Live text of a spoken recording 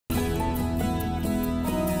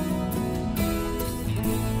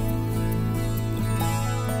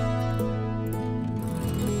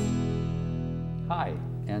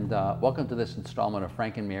and welcome to this installment of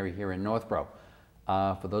Frank and Mary here in Northborough.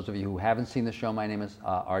 For those of you who haven't seen the show, my name is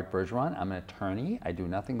Art Bergeron. I'm an attorney. I do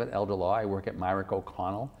nothing but elder law. I work at Myrick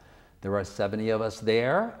O'Connell. There are 70 of us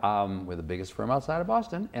there. We're the biggest firm outside of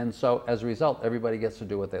Boston, and so as a result, everybody gets to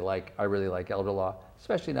do what they like. I really like elder law,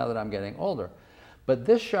 especially now that I'm getting older. But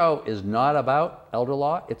this show is not about elder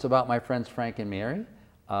law. It's about my friends Frank and Mary.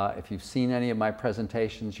 If you've seen any of my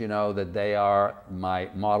presentations, you know that they are my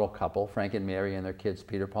model couple, Frank and Mary, and their kids,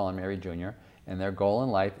 Peter, Paul, and Mary Jr. And their goal in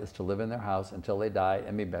life is to live in their house until they die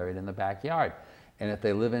and be buried in the backyard. And if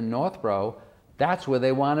they live in Northborough, that's where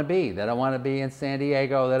they want to be. They don't want to be in San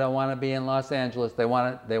Diego. They don't want to be in Los Angeles. They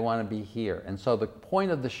want to be here. And so the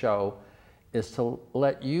point of the show is to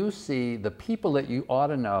let you see the people that you ought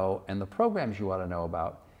to know and the programs you ought to know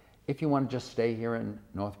about if you want to just stay here in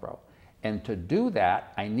Northborough. And to do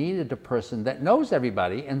that, I needed a person that knows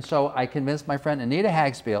everybody. And so I convinced my friend Anita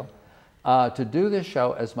Hagspiel to do this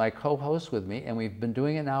show as my co-host with me. And we've been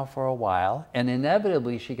doing it now for a while. And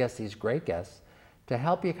inevitably, she gets these great guests to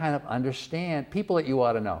help you kind of understand people that you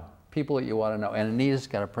ought to know, people that you ought to know. And Anita's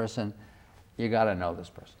got a person, you got to know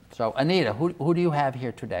this person. So Anita, who do you have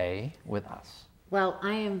here today with us? Well,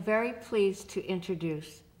 I am very pleased to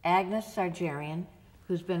introduce Agnes Sargarian,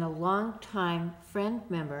 who's been a long-time friend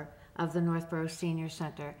member of the Northborough Senior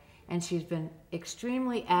Center, and she's been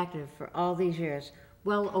extremely active for all these years,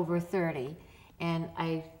 well over 30, and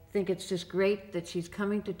I think it's just great that she's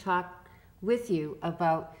coming to talk with you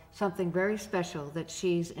about something very special that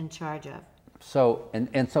she's in charge of. So,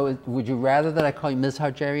 and so would you rather that I call you Ms.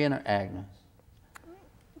 Sargarian or Agnes?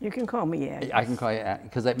 You can call me Agnes. I can call you Agnes,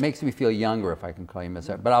 because it makes me feel younger if I can call you Ms.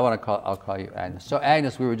 Sargarian, but I'll call you Agnes. So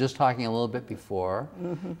Agnes, we were just talking a little bit before,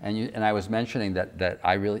 and I was mentioning that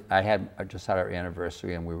I just had our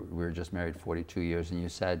anniversary, and we were just married 42 years, and you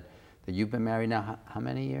said that you've been married now how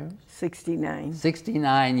many years? 69.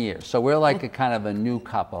 69 years. So we're like a kind of a new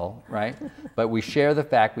couple, right? But we share the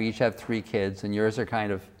fact we each have 3 kids, and yours are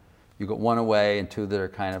kind of, you got 1 away and 2 that are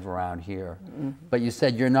kind of around here. But you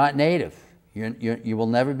said you're not native. You will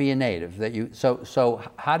never be a native. So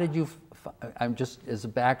how did you, I'm just as a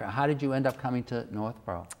background, how did you end up coming to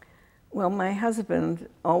Northborough? Well, my husband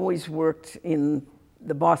always worked in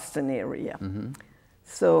the Boston area.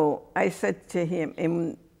 So I said to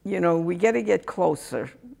him, you know, we got to get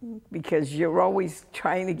closer because you're always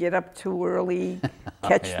trying to get up too early,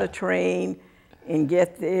 catch the train, and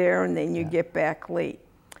get there, and then you get back late.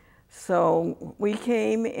 So we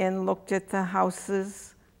came and looked at the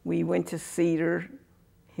houses. We went to Cedar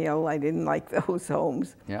Hill. I didn't like those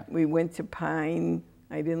homes. We went to Pine.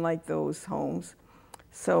 I didn't like those homes.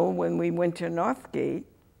 So when we went to Northgate,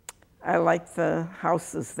 I liked the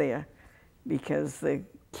houses there because the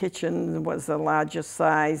kitchen was a larger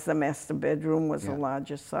size, the master bedroom was a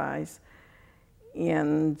larger size,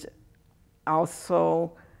 and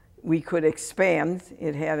also we could expand.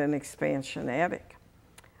 It had an expansion attic.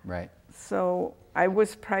 Right. So I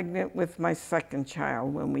was pregnant with my 2nd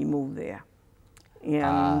child when we moved there,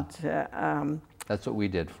 and that's what we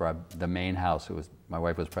did for the main house. It was my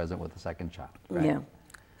wife was present with the 2nd child. Right? Yeah.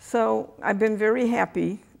 So I've been very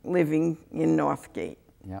happy living in Northgate.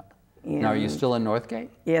 Yeah. Now, are you still in Northgate?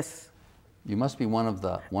 Yes. You must be one of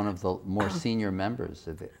the more senior members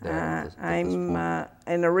of it. I'm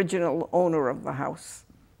an original owner of the house,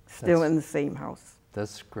 still in the same house.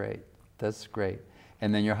 That's great. That's great.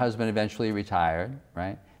 And then your husband eventually retired,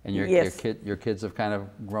 right? And your kids have kind of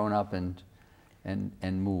grown up and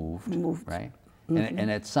moved, right? And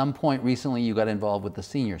at some point recently, you got involved with the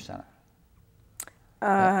Senior Center.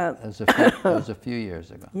 That was a few years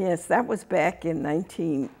ago. Yes, that was back in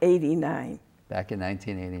 1989. Back in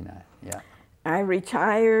 1989, yeah. I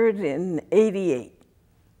retired in '88.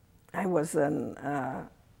 I was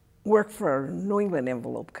worked for a New England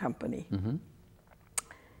Envelope Company.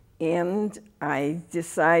 And I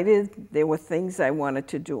decided there were things I wanted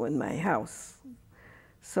to do in my house.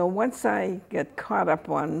 So once I got caught up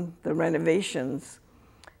on the renovations,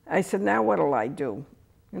 I said, now what'll I do?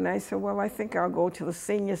 And I said, well, I think I'll go to the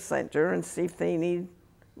Senior Center and see if they need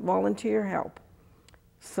volunteer help.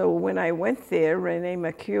 So when I went there, Renee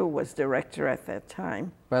McHugh was director at that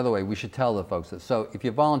time. By the way, we should tell the folks that, so if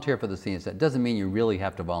you volunteer for the Senior Center, it doesn't mean you really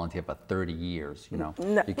have to volunteer for 30 years, you know.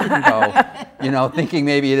 No. You couldn't go, you know, thinking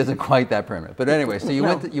maybe it isn't quite that permanent. But anyway, so you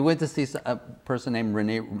went to see a person named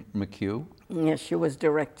Renee McHugh? Yeah, she was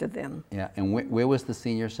director then. Yeah, and where was the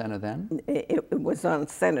Senior Center then? It was on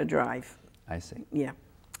Center Drive. I see. Yeah.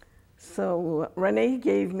 So Renee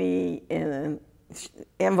gave me an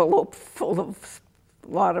envelope full of a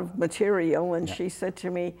lot of material, and she said to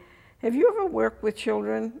me, have you ever worked with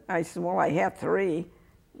children? I said, well, I had 3.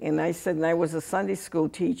 And I said, and I was a Sunday school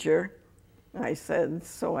teacher. I said,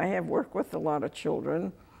 so I have worked with a lot of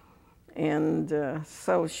children. And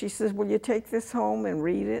so she says, will you take this home and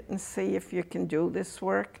read it and see if you can do this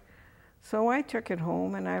work? So I took it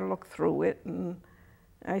home and I looked through it and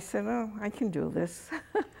I said, oh, I can do this.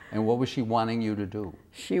 And what was she wanting you to do?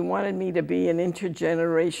 She wanted me to be an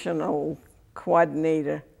intergenerational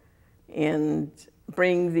coordinator and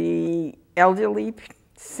bring the elderly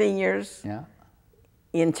seniors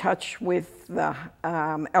in touch with the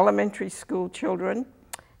elementary school children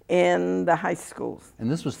and the high schools.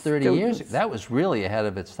 And this was 30 years ago. That was really ahead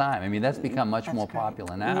of its time. I mean, that's become much more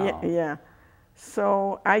popular now. Yeah.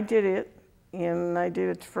 So I did it, and I did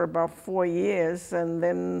it for about 4 years, and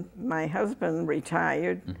then my husband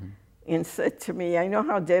retired and said to me, I know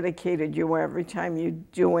how dedicated you are every time you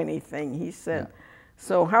do anything. He said,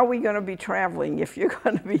 so how are we going to be traveling if you're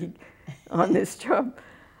going to be on this job?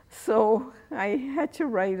 So I had to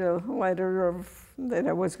write a letter that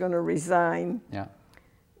I was going to resign. Yeah.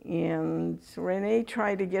 And Renee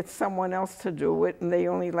tried to get someone else to do it, and they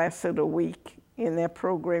only lasted a week, and their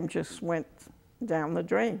program just went down the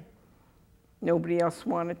drain. Nobody else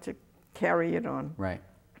wanted to carry it on. Right,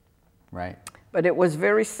 right. But it was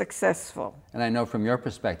very successful. And I know from your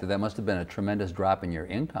perspective, that must have been a tremendous drop in your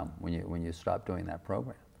income when you stopped doing that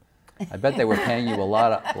program. I bet they were paying you a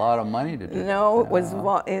lot of money to do that. No, it was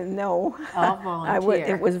no. All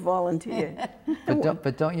volunteer. It was volunteer.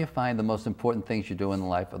 But don't you find the most important things you do in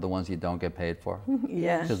life are the ones you don't get paid for?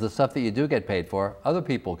 Yeah. Because the stuff that you do get paid for, other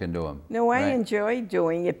people can do them. No, I right? enjoyed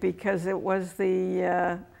doing it because it was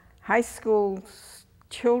the high school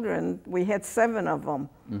children. We had 7 of them.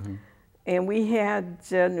 And we had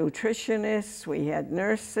nutritionists, we had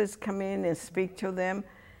nurses come in and speak to them.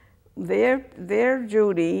 Their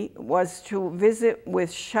duty was to visit with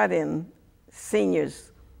shut-in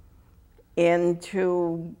seniors, and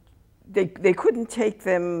they couldn't take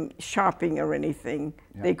them shopping or anything.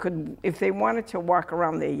 Yeah. They could, if they wanted to walk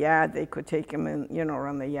around their yard, they could take them in,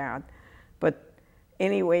 around the yard. But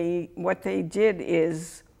anyway, what they did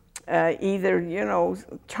is either,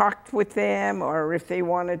 talked with them, or if they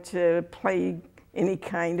wanted to play any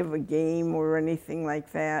kind of a game or anything like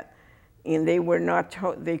that. And they were not,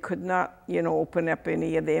 they could not, open up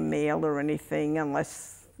any of their mail or anything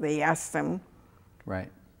unless they asked them.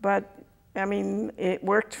 Right. But, I mean, it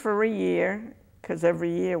worked for a year, because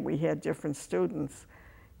every year we had different students.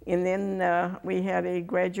 And then we had a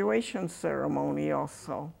graduation ceremony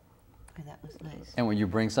also. Oh, that was nice. And when you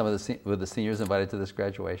bring some of the seniors invited to this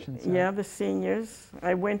graduation? So? Yeah, the seniors.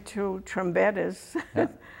 I went to Trombetta's.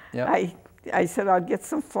 Yeah. I said, I'll get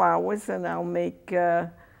some flowers and I'll make...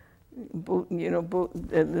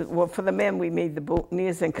 well, for the men, we made the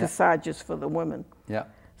boutonnieres and corsages for the women. Yeah.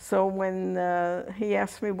 So when he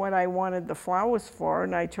asked me what I wanted the flowers for,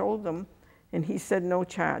 and I told him, and he said, no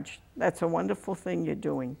charge. That's a wonderful thing you're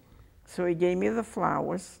doing. So he gave me the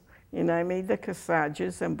flowers, and I made the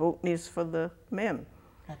corsages and boutonnieres for the men.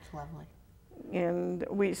 That's lovely. And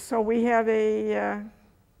we had a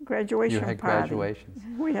graduation party. You had graduations.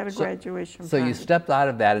 We had a graduation party. So you stepped out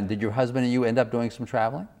of that, and did your husband and you end up doing some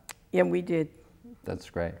traveling? Yeah, we did. That's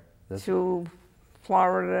great. To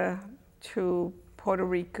Florida, to Puerto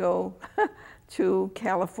Rico, to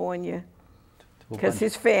California. Because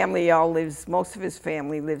his family most of his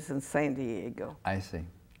family lives in San Diego. I see,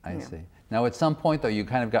 I see. Now at some point though, you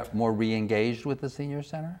kind of got more re-engaged with the senior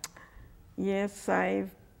center? Yes, I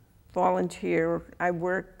volunteer. I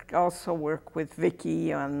also work with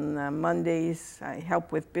Vicki on Mondays. I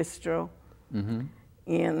help with Bistro.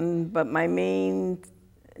 But my main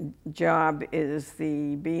job is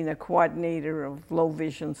being a coordinator of low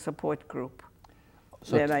vision support group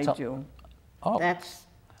that I do. Oh, that's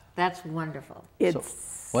wonderful.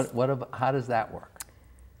 How does that work?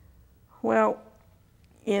 Well,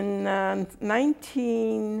 in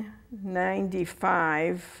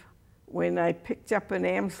 1995, when I picked up an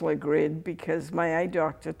Amsler grid, because my eye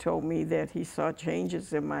doctor told me that he saw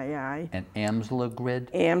changes in my eye. An Amsler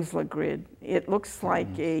grid? Amsler grid. It looks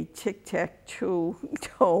like a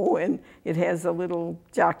tic-tac-toe, and it has a little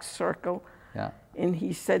dark circle. Yeah. And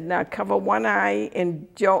he said, now cover one eye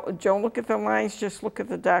and don't look at the lines, just look at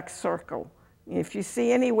the dark circle. And if you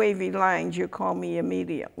see any wavy lines, you call me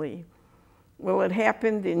immediately. Well, it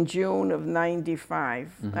happened in June of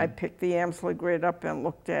 '95. I picked the Amsler grid up and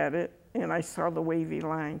looked at it, and I saw the wavy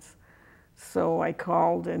lines. So I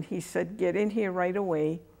called, and he said, get in here right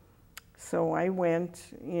away. So I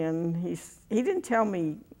went, and he didn't tell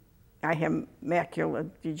me I have macular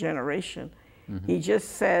degeneration. He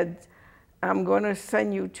just said, I'm going to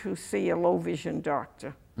send you to see a low vision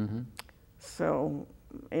doctor. So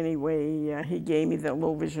anyway, he gave me the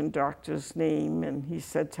low vision doctor's name, and he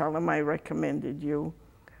said, tell him I recommended you.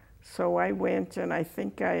 So I went, and I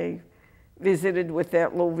think I visited with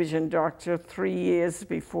that low vision doctor 3 years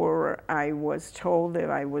before I was told that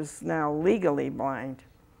I was now legally blind.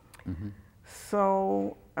 Mm-hmm.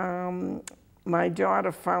 So my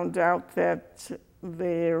daughter found out that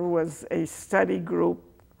there was a study group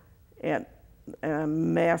at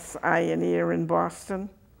Mass Eye and Ear in Boston.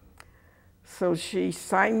 So she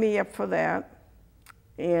signed me up for that,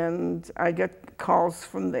 and I got calls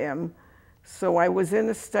from them. So I was in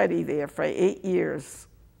a study there for 8 years.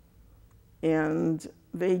 And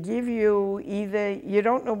they give you either, you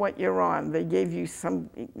don't know what you're on. They gave you some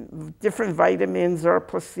different vitamins or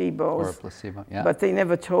placebos. Or a placebo, yeah. But they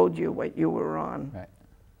never told you what you were on. Right.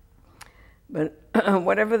 But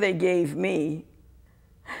whatever they gave me,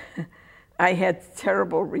 I had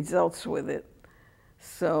terrible results with it.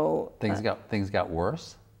 So things got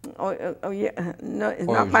worse. Oh yeah, no, it's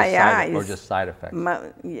or not my eyes. Or just side effects.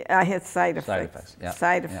 Yeah, I had side effects. Side effects, yeah.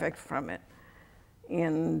 Side effects from it,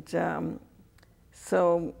 and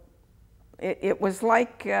so it was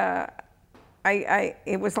like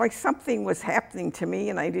it was like something was happening to me,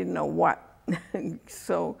 and I didn't know what.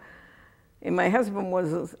 So, and my husband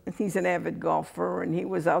he's an avid golfer, and he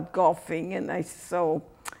was out golfing, and I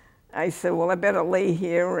said, well, I better lay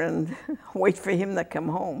here and wait for him to come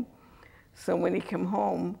home. So when he came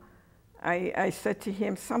home, I said to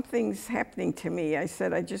him, something's happening to me. I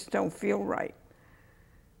said, I just don't feel right.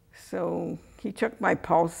 So he took my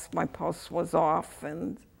pulse. My pulse was off,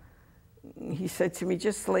 and he said to me,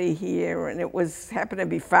 just lay here. And it happened to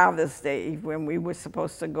be Father's Day when we were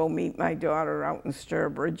supposed to go meet my daughter out in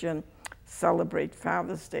Sturbridge and celebrate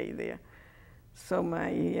Father's Day there. So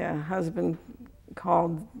my husband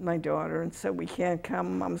called my daughter and said, we can't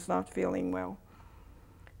come, Mom's not feeling well.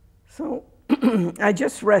 So I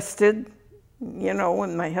just rested, you know,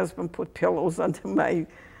 and my husband put pillows under my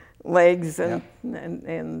legs, and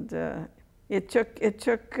it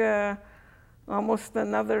took almost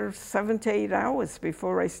another 7 to 8 hours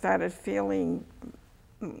before I started feeling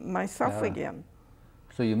myself again.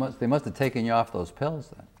 So they must have taken you off those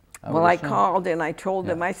pills then. Well, I called and I told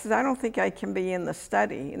them, I said, I don't think I can be in the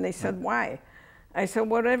study. And they said, why? I said,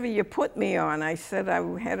 whatever you put me on. I said, I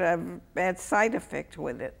had a bad side effect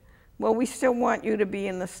with it. Well, we still want you to be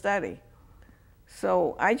in the study.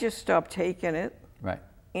 So I just stopped taking it. Right.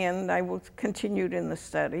 And I continued in the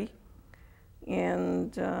study.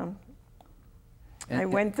 And I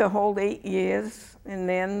went the whole 8 years. And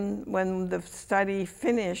then when the study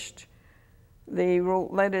finished, they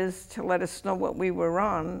wrote letters to let us know what we were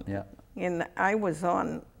on. Yeah. And I was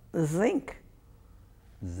on zinc.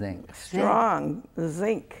 Zinc. Strong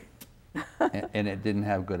zinc. And it didn't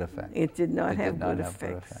have good effects. It did not have good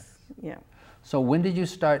effects. Yeah. So when did you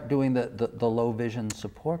start doing the low vision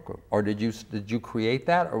support group? Or did you create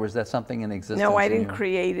that, or was that something in existence? No, I didn't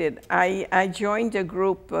create it. I joined a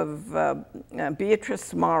group of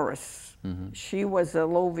Beatrice Morris. Mm-hmm. She was a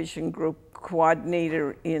low vision group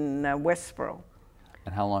coordinator in Westborough.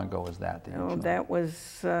 And how long ago was that? That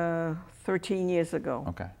was 13 years ago.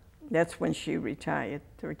 Okay. That's when she retired,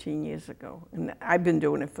 13 years ago. And I've been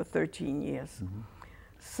doing it for 13 years. Mm-hmm.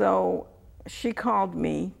 So she called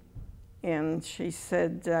me and she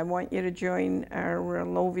said, I want you to join our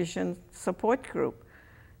low vision support group.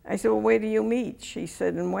 I said, well, where do you meet? She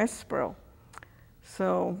said, in Westborough.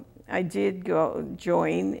 So I did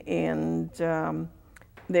join, and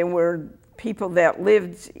there were people that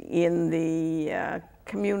lived in the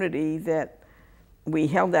community that we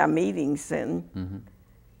held our meetings in. Mm-hmm.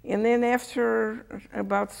 And then after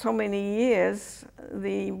about so many years,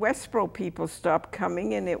 the Westborough people stopped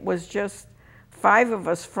coming, and it was just 5 of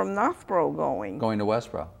us from Northborough going. Going to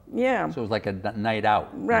Westborough? Yeah. So it was like a night out.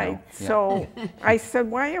 Right. You know? Yeah. So I said,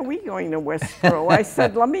 why are we going to Westborough? I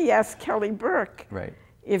said, let me ask Kelly Burke. Right.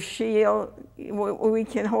 If we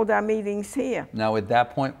can hold our meetings here. Now, at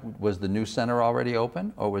that point, was the new center already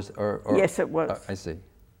open, or was, or Yes, it was. I see.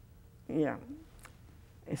 Yeah.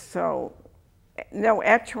 So, no,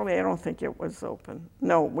 actually, I don't think it was open.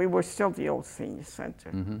 No, we were still the old senior center.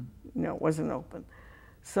 Mm-hmm. No, it wasn't open.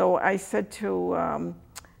 So I said to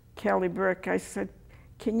Kelly Burke, I said,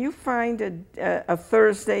 can you find a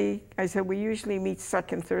Thursday? I said, we usually meet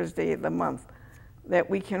second Thursday of the month, that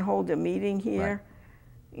we can hold a meeting here.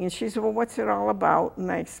 Right. And she said, well, what's it all about? And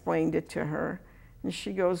I explained it to her. And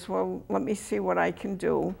she goes, well, let me see what I can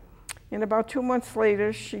do. And about 2 months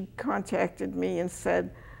later, she contacted me and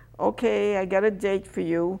said, okay, I got a date for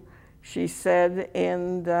you. She said,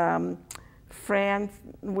 and Fran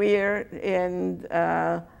Weir and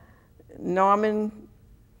Norman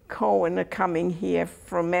Cohen are coming here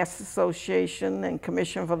from Mass Association and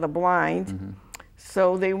Commission for the Blind,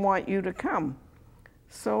 so they want you to come.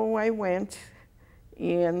 So I went,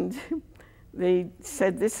 and they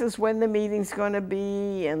said, this is when the meeting's going to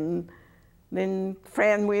be, and then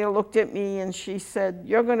Fran Weir looked at me and she said,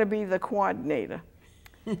 you're going to be the coordinator.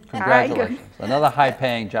 Congratulations. Another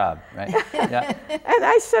high-paying job, right? Yeah. And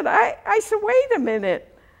I said, wait a minute.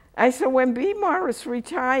 I said, when B. Morris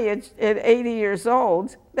retired at 80 years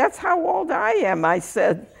old, that's how old I am, I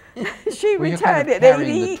said. She retired you're kind of at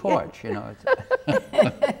carrying 80. the torch, you know.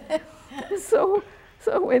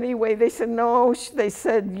 So anyway, they said, no, they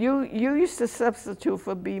said, you used to substitute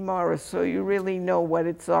for B. Morris, so you really know what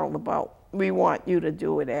it's all about. We want you to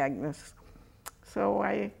do it, Agnes. So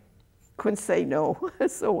I couldn't say no,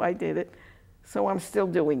 so I did it. So I'm still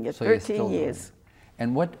doing it, So 13 years.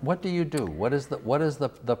 And what do you do? What is the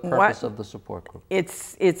purpose of the support group?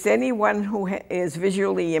 It's anyone who is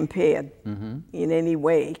visually impaired in any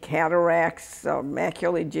way, cataracts,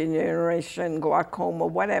 macular degeneration, glaucoma,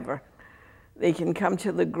 whatever. They can come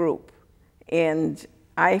to the group. And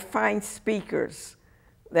I find speakers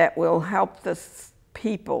that will help the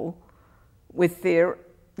people with their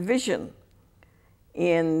vision.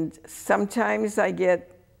 And sometimes I get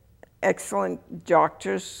excellent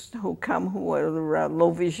doctors who come who are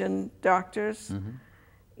low vision doctors.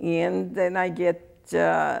 And then I get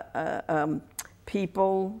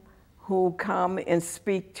people who come and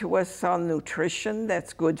speak to us on nutrition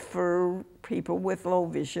that's good for people with low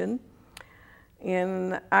vision.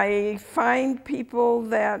 And I find people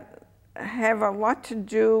that have a lot to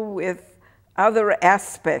do with other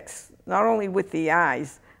aspects, not only with the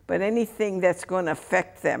eyes, but anything that's going to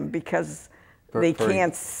affect them because they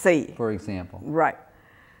can't see. For example? Right.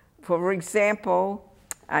 For example,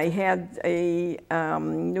 I had a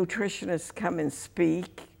nutritionist come and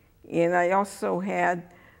speak, and I also had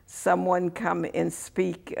someone come and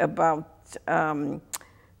speak about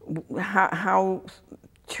how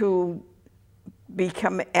to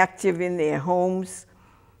become active in their homes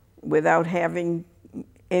without having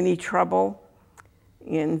any trouble.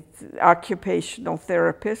 And occupational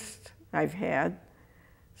therapist I've had.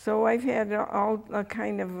 So I've had all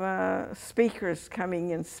kind of speakers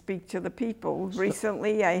coming and speak to the people.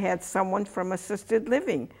 Recently, I had someone from assisted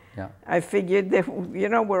living. Yeah. I figured that, you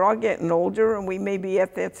know, we're all getting older and we may be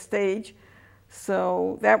at that stage.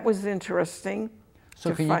 So that was interesting.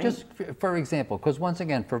 So can you just, for example, because once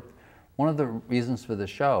again, one of the reasons for the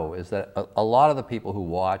show is that a lot of the people who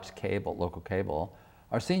watch cable, local cable,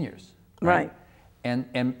 are seniors. Right.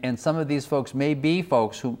 And some of these folks may be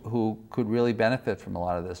folks who could really benefit from a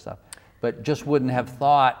lot of this stuff, but just wouldn't have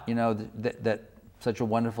thought, you know, that such a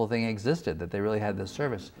wonderful thing existed, that they really had this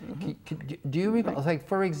service. Do you recall, like,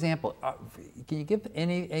 for example, can you give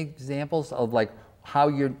any examples of like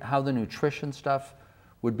how the nutrition stuff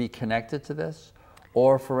would be connected to this?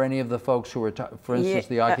 Or for any of the folks who are, for instance,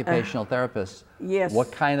 the occupational therapists, yes. What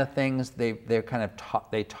kind of things they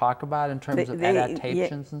talk about in terms of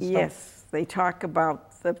adaptations and stuff? Yes, they talk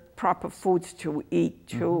about the proper foods to eat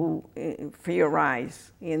for your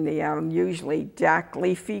eyes. And they are usually dark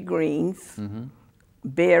leafy greens,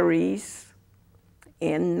 berries,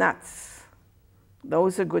 and nuts.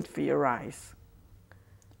 Those are good for your eyes.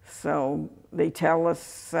 So they tell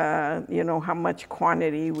us, you know, how much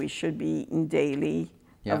quantity we should be eating daily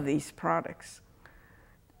of these products.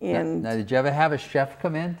 And now, did you ever have a chef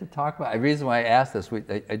come in to talk about? The reason why I asked this,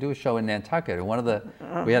 I do a show in Nantucket, and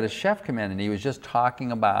we had a chef come in, and he was just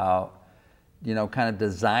talking about, you know, kind of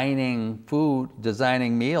designing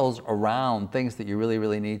meals around things that you really,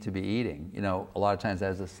 really need to be eating. You know, a lot of times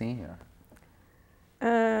as a senior.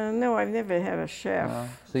 No, I've never had a chef.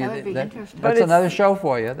 So that would be interesting. That's another show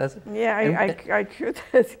for you. I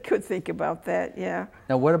could think about that, yeah.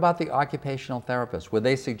 Now, what about the occupational therapists? Were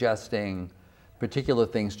they suggesting particular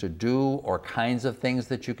things to do or kinds of things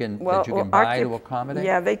that you can buy to accommodate?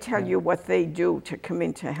 Yeah, they tell you what they do to come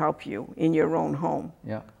in to help you in your own home.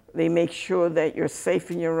 Yeah. They make sure that you're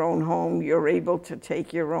safe in your own home, you're able to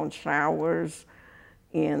take your own showers,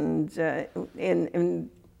 and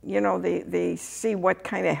you know, they see what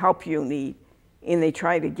kind of help you need, and they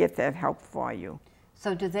try to get that help for you.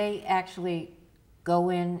 So do they actually go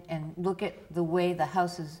in and look at the way the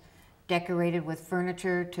house is decorated with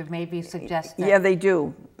furniture to maybe suggest that they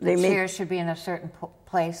do. The chairs should be in a certain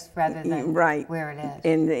place rather than where it is?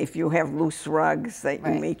 And if you have loose rugs that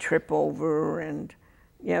you may trip over, and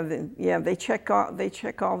they check all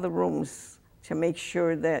the rooms to make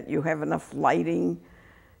sure that you have enough lighting.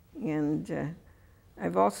 And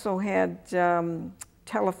I've also had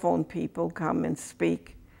telephone people come and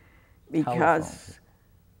speak because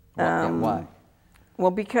why? Well,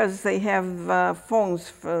 because they have phones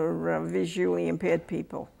for visually impaired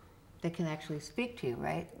people. They can actually speak to you,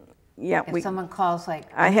 right? Yeah. If someone calls,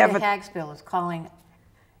 like, Hagsbill is calling.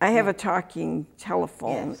 I have a talking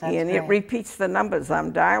telephone, yes, and great. it repeats the numbers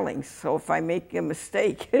I'm dialing. So if I make a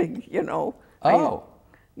mistake, you know. Oh.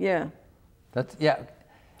 Yeah.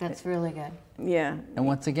 That's really good. Yeah. And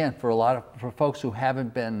once again, for folks who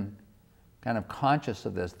haven't been kind of conscious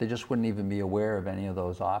of this, they just wouldn't even be aware of any of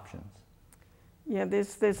those options. Yeah,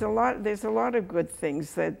 there's a lot of good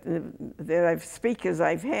things that speakers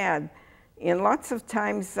I've had, and lots of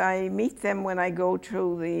times I meet them when I go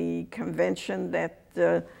to the convention that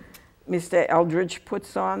Mr. Eldridge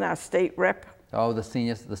puts on, our state rep. Oh, the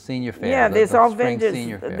senior fair. Yeah, there's all vendors.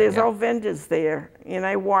 There's all vendors there, and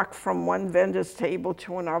I walk from one vendor's table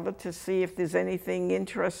to another to see if there's anything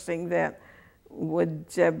interesting that would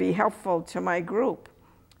be helpful to my group.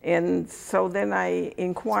 And so then I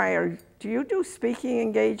inquire, do you do speaking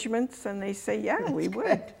engagements? And they say, yeah, we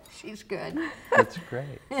would. She's good. That's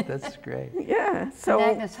great. That's great. Yeah. So,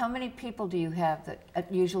 and Agnes, how many people do you have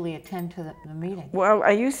that usually attend to the meeting? Well,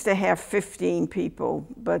 I used to have 15 people,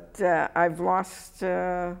 but I've lost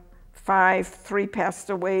 5, 3 passed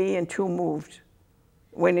away, and 2 moved,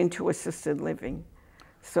 went into assisted living.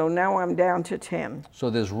 So now I'm down to 10. So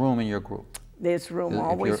there's room in your group? There's room,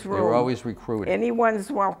 always room. You're always recruiting.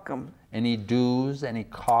 Anyone's welcome. Any dues, any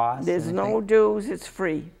costs? There's no dues, it's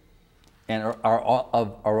free. And are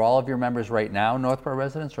all of your members right now Northborough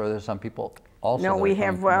residents, or are there some people also? No, we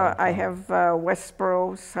have, I have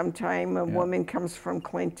Westboro. Sometime a woman comes from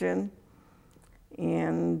Clinton.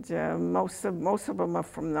 And most of them are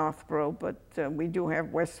from Northborough, but we do have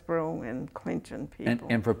Westboro and Clinton people.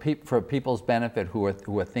 And for people's benefit who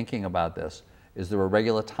are thinking about this, is there a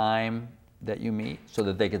regular time that you meet so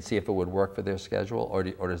that they can see if it would work for their schedule,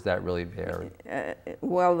 or does that really vary?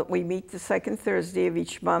 Well, we meet the second Thursday of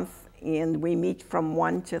each month, and we meet from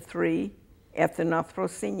 1 to 3 at the Northborough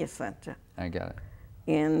Senior Center. I get it.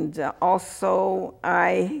 And also,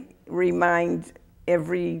 I remind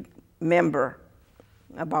every member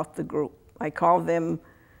about the group. I call them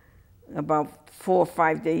about 4 or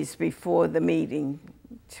 5 days before the meeting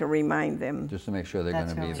to remind them. Just to make sure they're going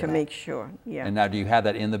to be there. To make sure, yeah. And now, do you have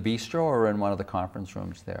that in the bistro or in one of the conference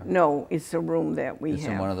rooms there? No, it's a room that we have. It's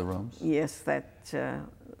in one of the rooms? Yes,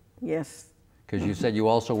 yes. Because you said you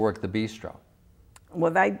also work the bistro.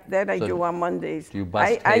 Well, I do on Mondays. Do you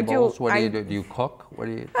bus tables? What do you do? Do you cook? What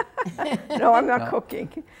do you? No, I'm not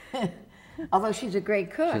cooking. Although she's a great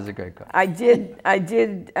cook. She's a great cook. I did.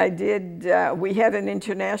 We had an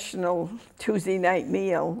international Tuesday night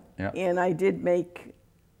meal, and I did make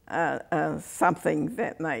something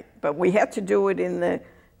that night. But we had to do it in the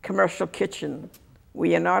commercial kitchen.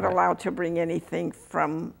 We are not allowed to bring anything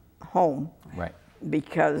from home. Right.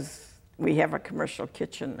 Because we have a commercial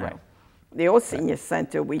kitchen now. Right. The old senior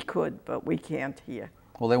center we could, but we can't here.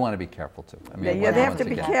 Well, they want to be careful too. I mean, they have to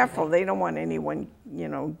be careful. They don't want anyone,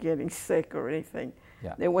 getting sick or anything.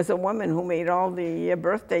 Yeah. There was a woman who made all the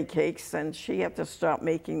birthday cakes, and she had to stop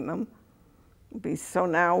making them. So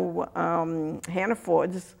now Hannah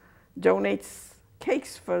Ford's donates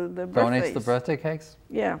cakes for the birthdays. Donates the birthday cakes?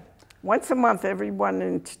 Yeah. Once a month,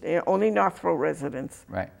 everyone, only Northborough residents,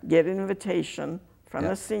 get an invitation from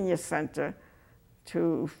the senior center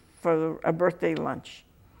for a birthday lunch.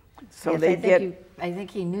 So yes, I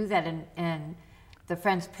think he knew that, and the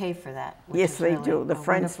Friends pay for that. Yes, they do. The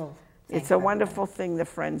Friends. It's a wonderful thing the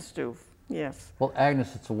Friends do. Yes. Well,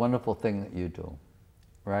 Agnes, it's a wonderful thing that you do,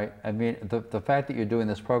 right? I mean, the fact that you're doing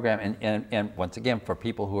this program, and once again, for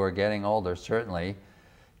people who are getting older, certainly,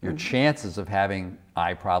 your chances of having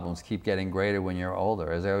eye problems keep getting greater when you're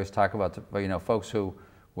older. As I always talk about, folks who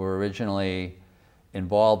were originally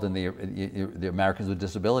involved in the Americans with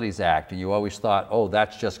Disabilities Act, and you always thought, oh,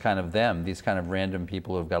 that's just kind of them, these kind of random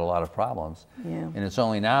people who've got a lot of problems. Yeah. And it's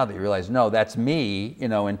only now that you realize, no, that's me,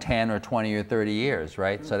 in 10 or 20 or 30 years,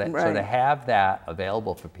 right? So to have that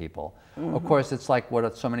available for people, of course, it's like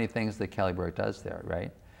what so many things that Kelly Burke does there,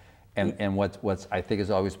 right? And what's I think has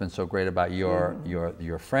always been so great about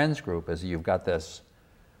your friends group is you've got this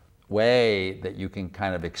way that you can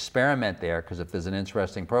kind of experiment there, because if there's an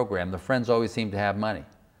interesting program, the Friends always seem to have money.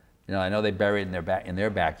 I know they bury it in their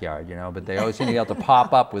backyard, but they always seem to be able to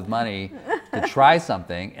pop up with money to try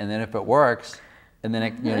something, and then if it works, and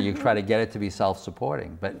then you try to get it to be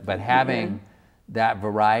self-supporting. But having that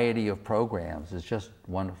variety of programs is just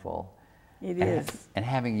wonderful. It is. And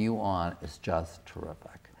having you on is just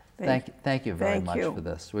terrific. Thank you very much for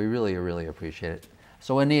this. We really, really appreciate it.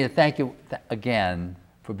 So Anita, thank you again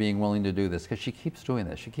for being willing to do this, because she keeps doing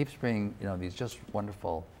this. She keeps bringing, these just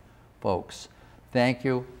wonderful folks. Thank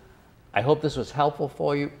you. I hope this was helpful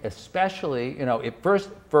for you, especially, you know, first,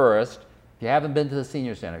 if you haven't been to the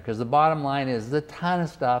senior center, because the bottom line is there's a ton of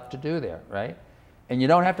stuff to do there, right? And you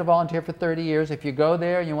don't have to volunteer for 30 years. If you go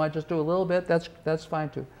there and you want to just do a little bit, that's fine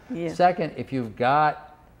too. Yeah. Second, if you've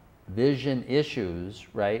got vision issues,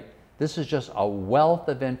 right, this is just a wealth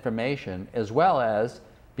of information, as well as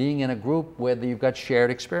being in a group where you've got shared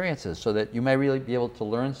experiences, so that you may really be able to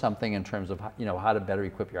learn something in terms of, you know, how to better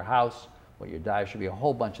equip your house, what your diet should be, a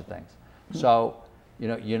whole bunch of things. So,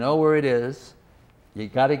 you know where it is. You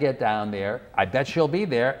got to get down there. I bet she'll be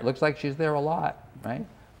there. It looks like she's there a lot, right?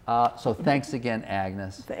 So thanks again,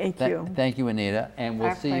 Agnes. Thank you. Thank you, Anita. And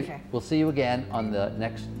Our pleasure. We'll see you again on the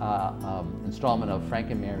next installment of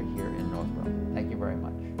Frank and Mary here in Northborough. Thank you very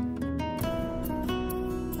much.